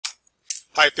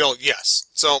Hi, Phil. Yes.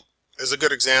 So, as a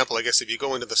good example, I guess if you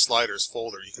go into the sliders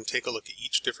folder, you can take a look at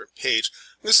each different page.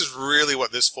 This is really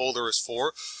what this folder is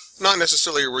for. Not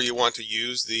necessarily where you want to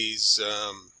use these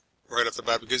right off the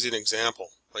bat, but it gives you an example.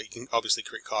 Like, you can obviously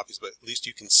create copies, but at least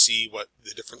you can see what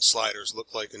the different sliders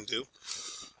look like and do.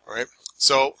 All right.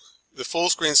 So, the full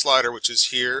screen slider, which is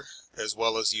here, as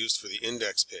well as used for the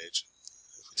index page.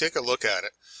 If we take a look at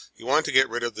it, you want to get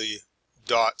rid of the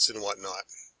dots and whatnot.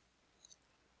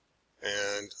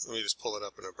 And let me just pull it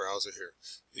up in a browser here.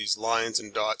 These lines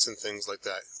and dots and things like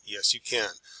that. Yes, you can.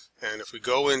 And if we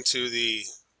go into the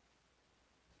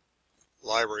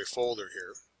library folder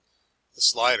here, the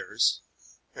sliders,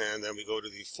 and then we go to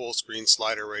the full screen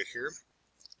slider right here,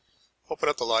 open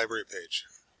up the library page.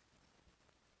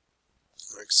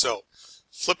 Like so.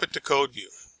 Flip it to code view.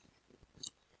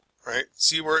 Right?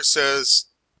 See where it says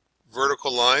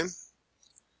vertical line?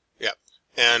 Yep.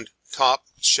 And top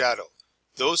shadow.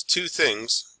 Those two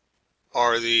things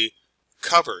are the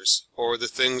covers, or the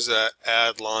things that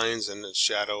add lines and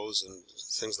shadows and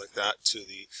things like that to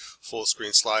the full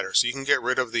screen slider. So you can get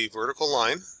rid of the vertical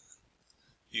line,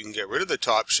 you can get rid of the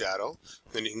top shadow,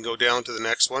 then you can go down to the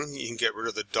next one, you can get rid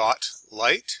of the dot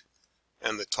light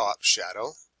and the top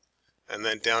shadow, and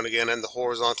then down again and the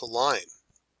horizontal line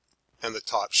and the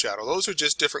top shadow. Those are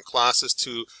just different classes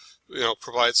to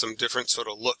provide some different sort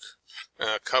of look,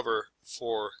 cover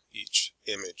for each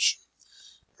image.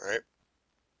 All right.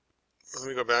 Let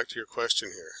me go back to your question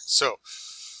here. So,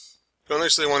 you don't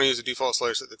necessarily want to use the default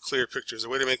slider set the clear picture. Is there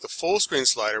a way to make the full screen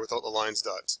slider without the lines,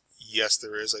 dots? Yes,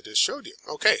 there is. I just showed you.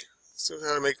 Okay. So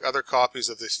how to make other copies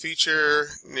of this feature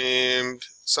named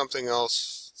something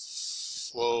else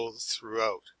flow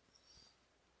throughout.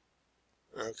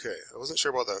 Okay, I wasn't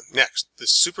sure about that. Next, the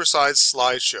supersized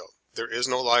slideshow. There is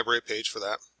no library page for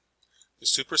that. The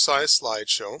supersized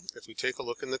slideshow, if we take a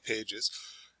look in the pages,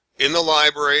 in the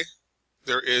library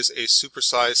there is a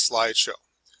supersized slideshow,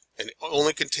 and it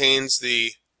only contains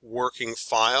the working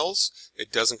files.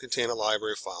 It doesn't contain a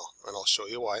library file, and I'll show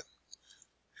you why.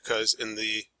 Because in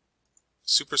the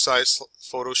supersized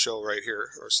photo show right here,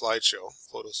 or slideshow,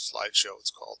 photo slideshow it's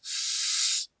called,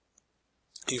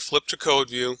 you flip to code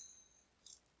view,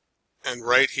 and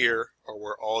right here are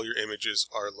where all your images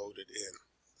are loaded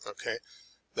in. Okay.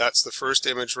 That's the first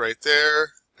image right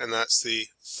there, and that's the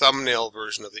thumbnail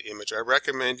version of the image. I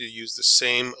recommend you use the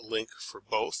same link for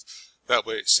both. That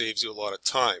way it saves you a lot of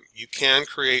time. You can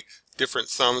create different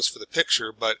thumbs for the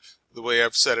picture, but the way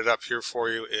I've set it up here for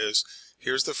you is,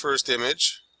 here's the first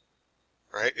image,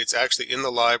 right? It's actually in the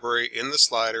library, in the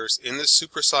sliders, in the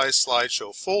supersized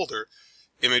slideshow folder,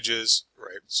 images,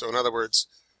 right? So in other words,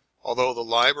 although the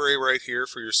library right here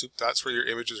for your that's where your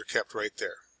images are kept right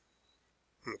there.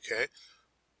 Okay?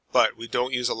 But we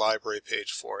don't use a library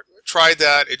page for it. I tried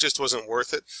that, it just wasn't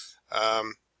worth it,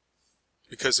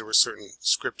 because there were certain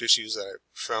script issues that I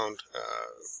found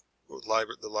with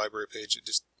the library page. It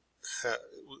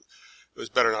was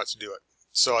better not to do it.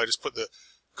 So I just put the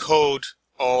code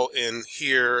all in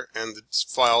here and the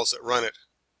files that run it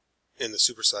in the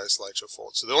supersized slideshow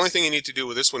folder. So the only thing you need to do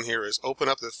with this one here is open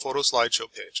up the photo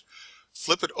slideshow page,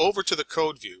 flip it over to the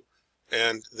code view,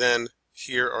 and then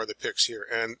here are the pics here,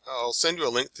 and I'll send you a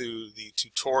link to the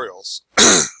tutorials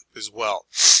as well.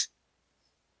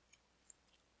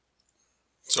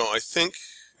 So I think,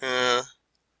 yeah,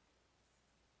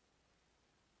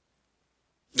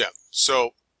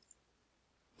 so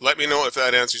let me know if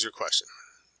that answers your question.